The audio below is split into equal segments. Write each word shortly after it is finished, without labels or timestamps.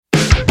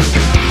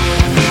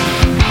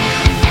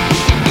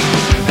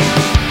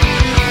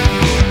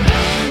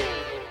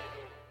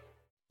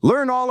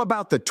Learn all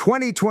about the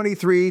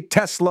 2023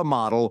 Tesla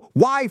Model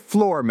Y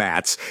floor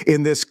mats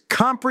in this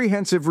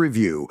comprehensive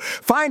review.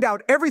 Find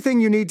out everything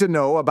you need to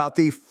know about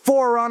the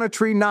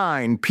Foronetry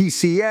 9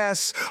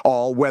 PCS,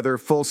 all-weather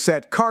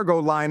full-set cargo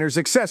liners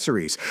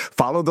accessories.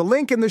 Follow the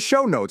link in the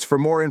show notes for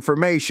more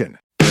information.